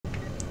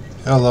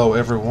Hello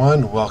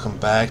everyone, welcome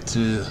back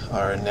to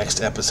our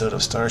next episode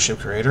of Starship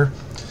Creator.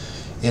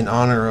 In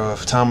honor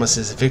of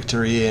Thomas's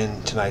victory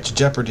in tonight's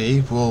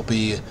Jeopardy, we'll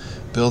be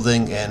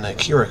building an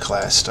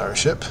Akira-class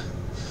starship.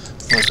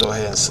 Let's go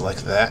ahead and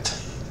select that.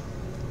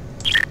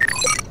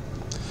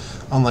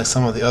 Unlike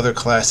some of the other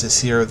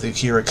classes here, the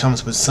Akira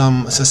comes with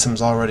some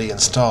systems already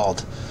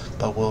installed,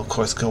 but we'll of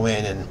course go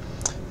in and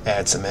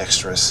add some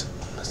extras.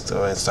 Let's go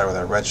ahead and start with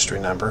our registry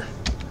number,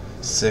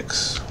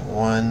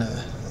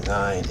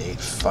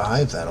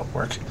 61985, that'll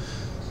work.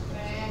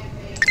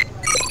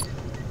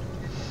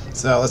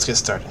 So let's get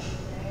started.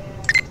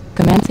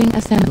 Commencing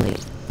assembly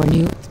for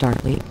new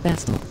Starfleet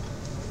vessel.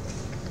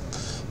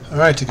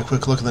 Alright, take a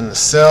quick look at the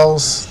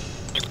cells.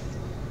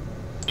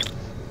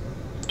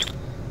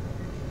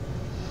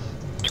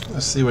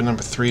 Let's see what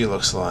number 3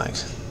 looks like.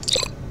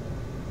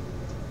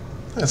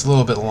 That's a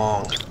little bit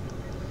long.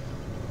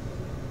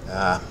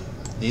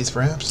 These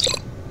perhaps?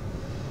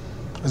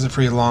 Those are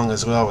pretty long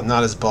as well, but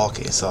not as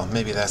bulky, so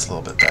maybe that's a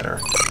little bit better.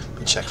 Let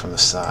me check from the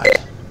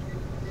side.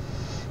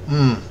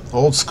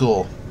 Old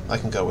school. I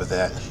can go with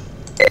that.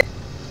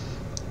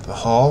 The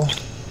hull.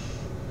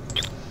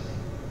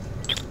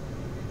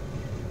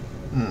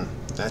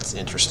 That's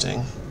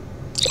interesting.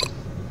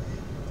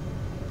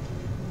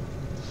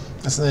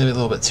 That's maybe a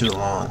little bit too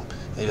long.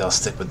 Maybe I'll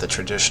stick with the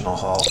traditional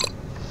hull.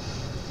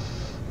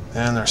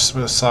 And there's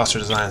what saucer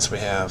designs we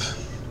have.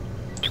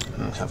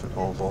 Have an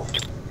oval.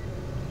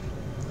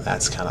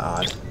 That's kind of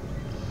odd.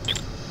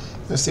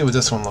 Let's see what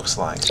this one looks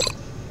like.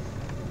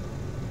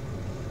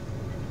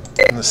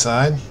 On the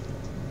side.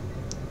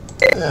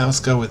 Yeah, let's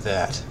go with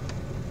that.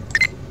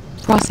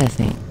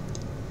 Processing.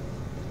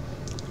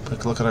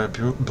 Quick look at our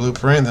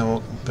blueprint, then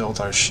we'll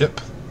build our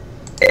ship.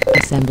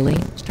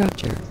 Assembling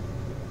structure.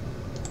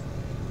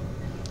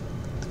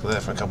 Look at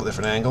that from a couple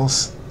different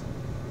angles.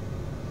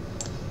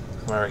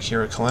 Our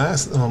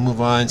Akira-class. Then we'll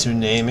move on to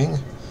naming.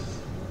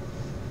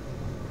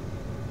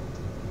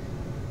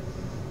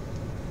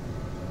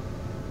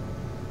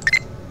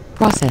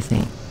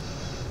 Processing.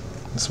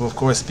 This will of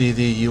course be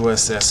the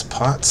USS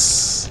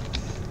Potts.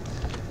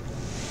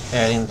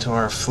 Adding to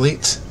our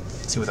fleet.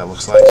 See what that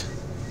looks like.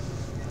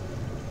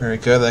 Very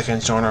good. That can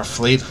join our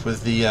fleet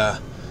with the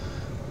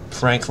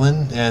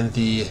Franklin and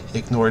the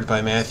Ignored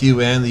by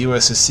Matthew and the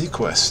USS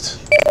Sequest.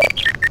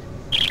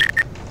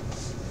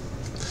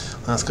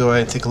 Let's go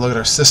ahead and take a look at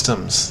our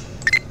systems.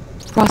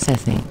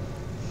 Processing.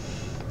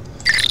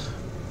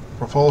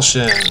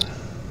 Propulsion.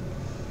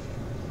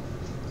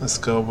 Let's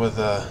go with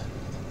a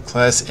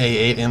Class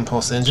A8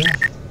 impulse engine.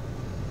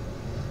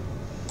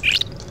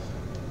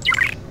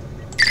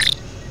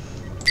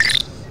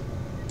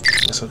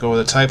 We'll go with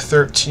a Type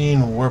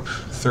 13 warp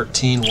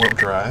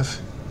drive.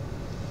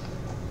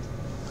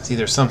 I see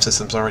there's some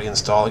systems already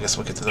installed. I guess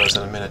we'll get to those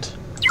in a minute.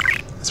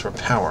 That's for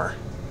power.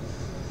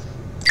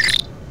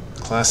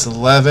 Class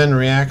 11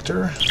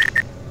 reactor.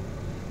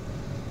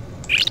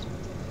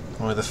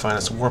 Only the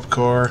finest warp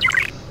core.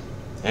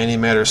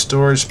 Antimatter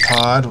storage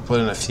pod. We'll put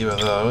in a few of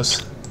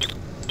those.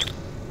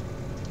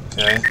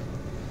 Okay.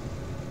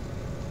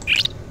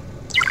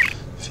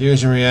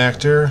 Fusion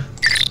reactor.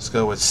 Let's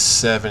go with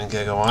 7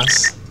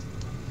 gigawatts.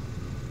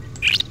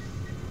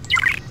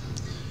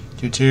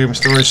 Deuterium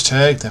storage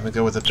tank, then we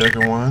go with a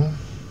bigger one.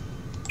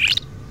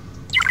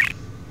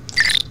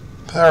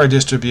 Power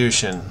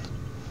distribution.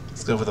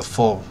 Let's go with a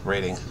full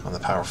rating on the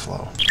power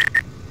flow.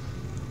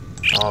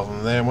 All of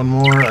them there. One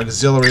more.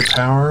 Auxiliary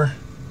power.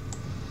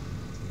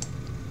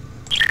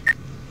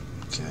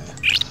 Okay.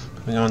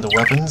 Moving on to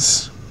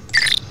weapons.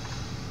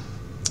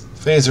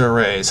 Phaser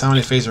arrays. How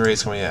many phaser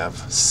arrays can we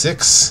have?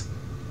 6?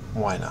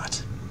 Why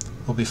not?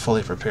 We'll be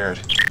fully prepared.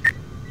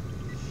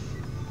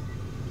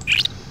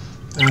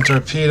 And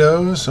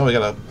torpedoes. Oh, we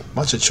got a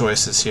bunch of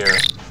choices here.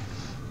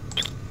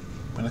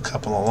 And a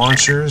couple of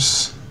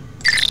launchers.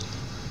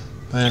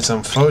 And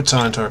some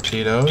photon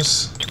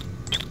torpedoes.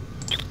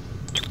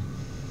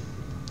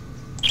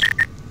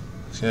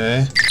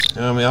 Okay.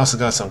 And we also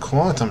got some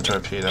quantum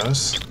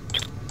torpedoes.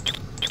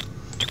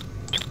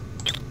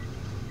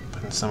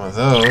 Put in some of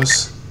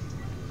those.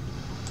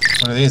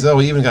 What are these? Oh,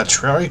 we even got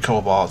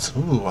tri-cobalt.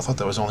 Ooh, I thought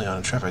that was only on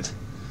Intrepid.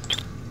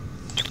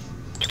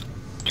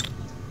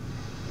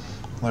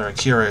 Well, our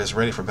Akira is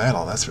ready for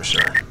battle, that's for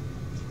sure.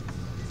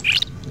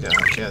 Yeah,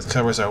 okay, that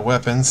covers our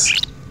weapons.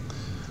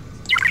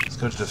 Let's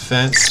go to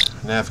defense.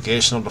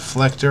 Navigational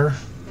deflector.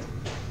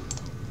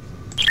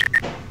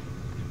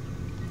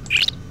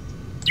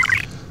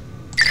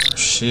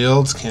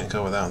 Shields, can't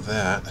go without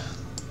that.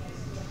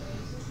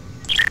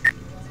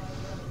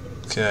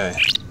 Okay,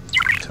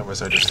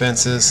 covers our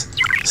defenses.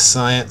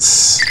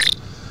 Science.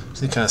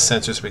 See what kind of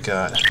sensors we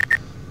got.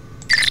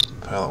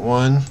 Pilot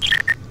 1,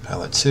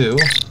 Pilot 2,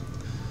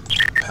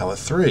 Pilot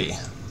 3.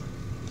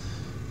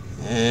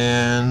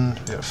 And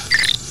we have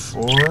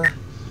 4,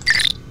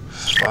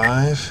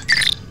 5,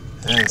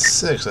 and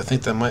 6. I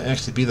think that might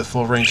actually be the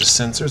full range of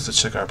sensors. Let's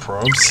check our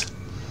probes.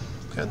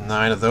 We've got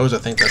 9 of those. I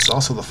think that's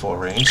also the full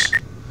range.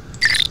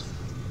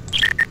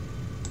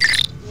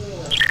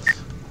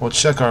 We'll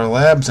check our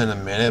labs in a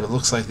minute, but it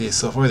looks like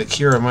so far the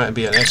Akira might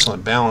be an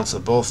excellent balance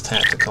of both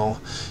tactical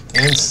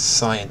and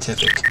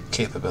scientific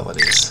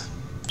capabilities.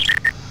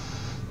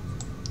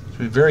 It'll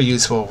be very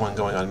useful when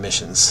going on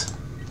missions.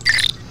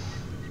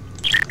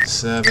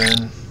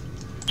 7,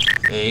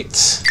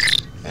 8,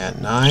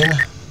 and 9.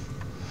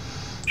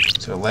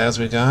 So what labs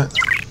we got?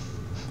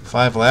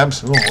 5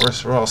 labs. Ooh,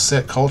 we're all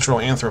set. Cultural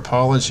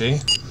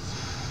anthropology,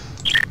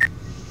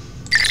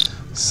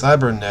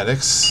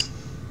 cybernetics,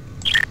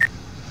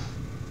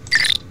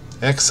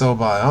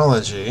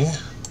 exobiology,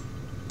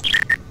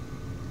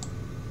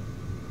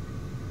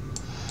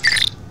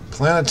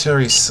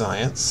 planetary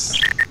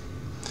science,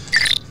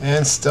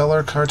 and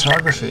stellar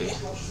cartography.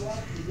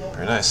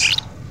 Very nice.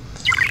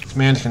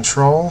 Command and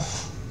control,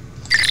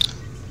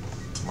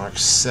 Mark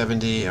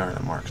 70 or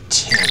Mark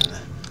 10.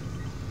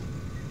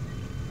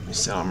 I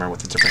still don't remember what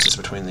the difference is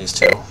between these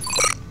two.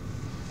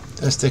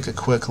 Let's take a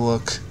quick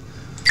look.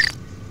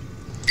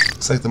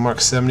 Looks like the Mark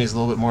 70 is a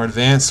little bit more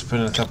advanced. Put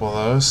in a couple of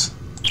those.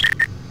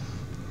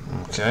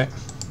 Okay.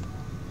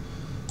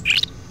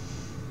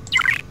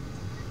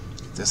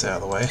 Get this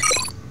out of the way.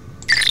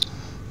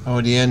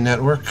 ODN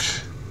network.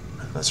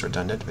 That's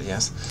redundant, but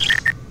yes.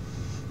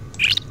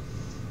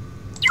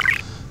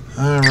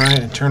 Alright,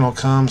 internal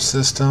comm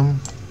system.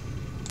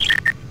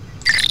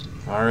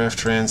 RF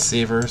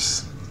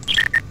transceivers.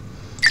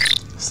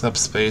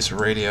 Subspace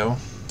radio.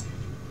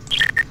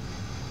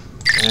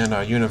 And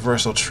our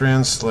universal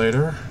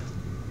translator.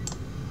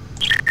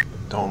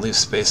 Don't leave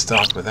space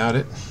dock without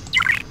it.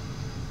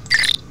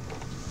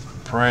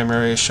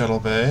 Primary shuttle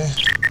bay.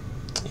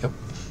 Yep.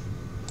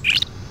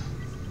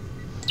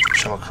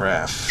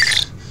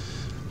 Shuttlecraft.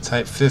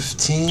 Type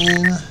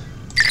 15.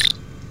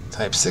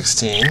 Type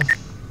 16.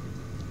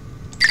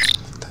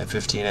 Type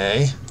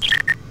 15A.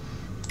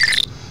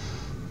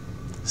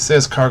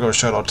 Says cargo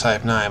shuttle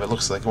Type 9, but it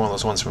looks like one of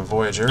those ones from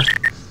Voyager.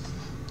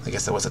 I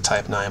guess that was a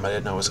Type 9, but I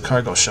didn't know it was a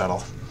cargo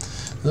shuttle.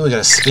 Then we got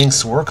a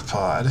Sphinx work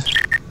pod.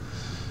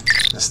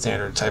 A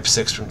standard Type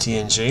 6 from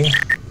TNG.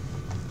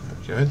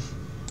 Very good.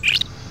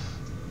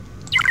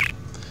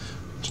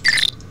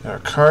 Got our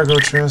cargo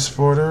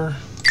transporter.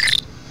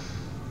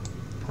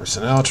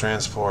 Personnel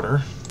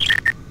transporter.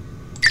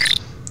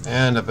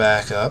 And a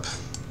backup.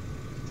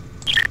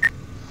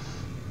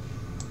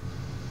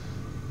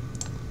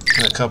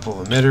 And a couple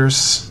of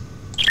emitters.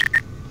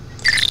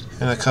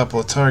 And a couple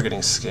of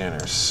targeting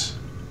scanners.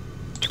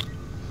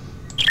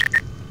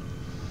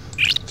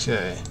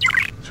 Okay.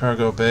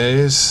 Cargo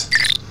bays.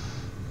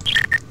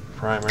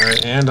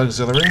 Primary and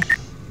auxiliary.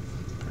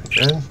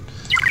 Very good.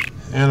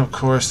 And of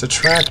course the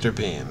tractor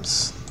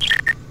beams.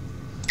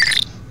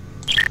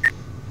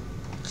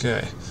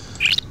 Okay.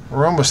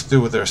 We're almost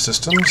through with our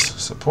systems.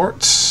 Support.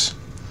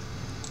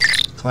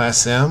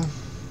 Class M.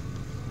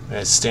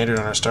 It's standard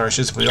on our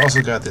starships. We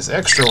also got this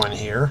extra one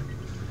here.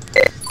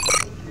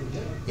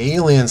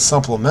 Alien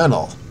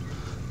Supplemental.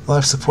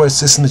 Life support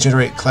system to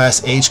generate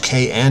Class H,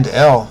 K, and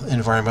L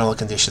environmental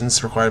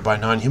conditions required by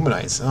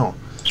non-humanites. Oh.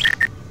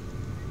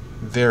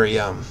 Very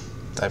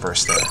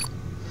diverse there.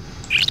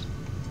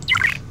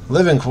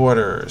 Living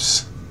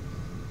quarters.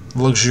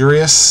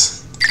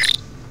 Luxurious.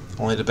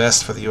 Only the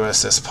best for the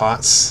USS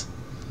Potts.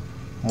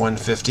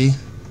 150.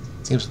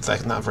 Seems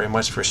like not very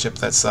much for a ship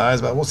that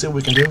size, but we'll see what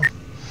we can do.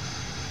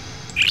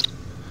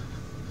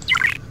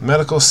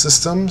 Medical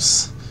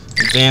systems.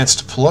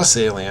 Advanced plus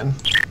alien.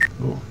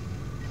 Ooh.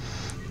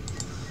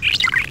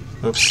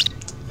 Oops.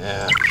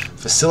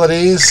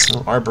 Facilities.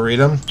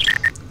 Arboretum.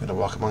 Gonna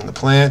walk among the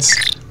plants.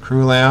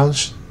 Crew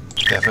lounge.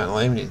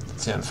 Definitely. We need to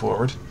stand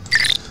forward.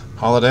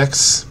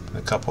 Holodecks.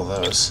 A couple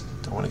of those.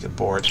 Don't want to get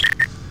bored.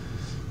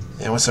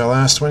 And what's our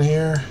last one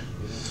here?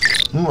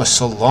 A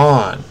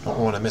salon. Don't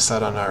want to miss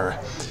out on our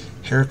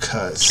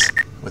haircuts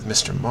with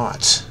Mr.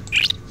 Mott.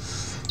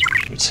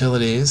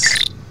 Utilities.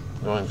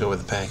 We're going to go with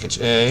the package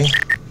A.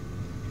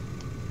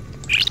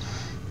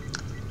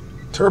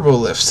 Turbo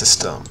lift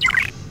system.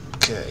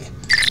 Okay.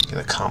 Get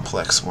a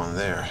complex one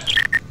there.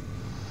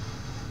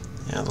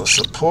 And the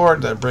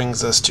support, that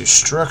brings us to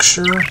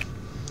structure.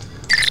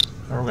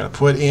 We're going to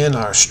put in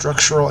our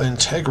structural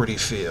integrity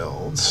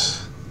field.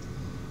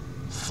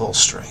 Full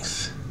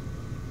strength.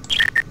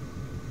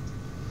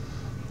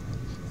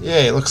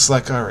 Yay, looks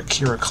like our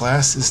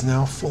Akira-class is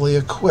now fully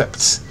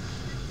equipped.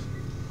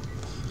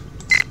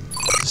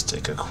 Just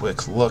take a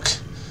quick look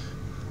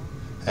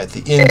at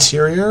the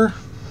interior.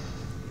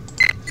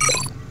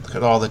 Look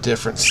at all the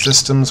different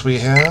systems we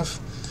have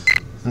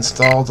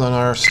installed on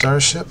our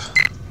starship.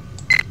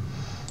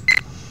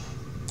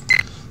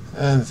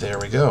 And there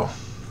we go.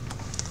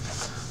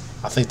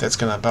 I think that's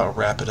going to about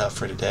wrap it up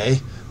for today.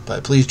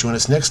 But please join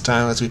us next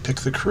time as we pick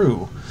the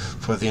crew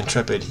for the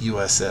intrepid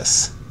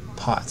USS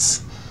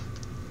Potts.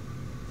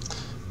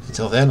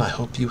 Until then, I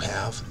hope you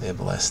have a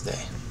blessed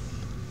day.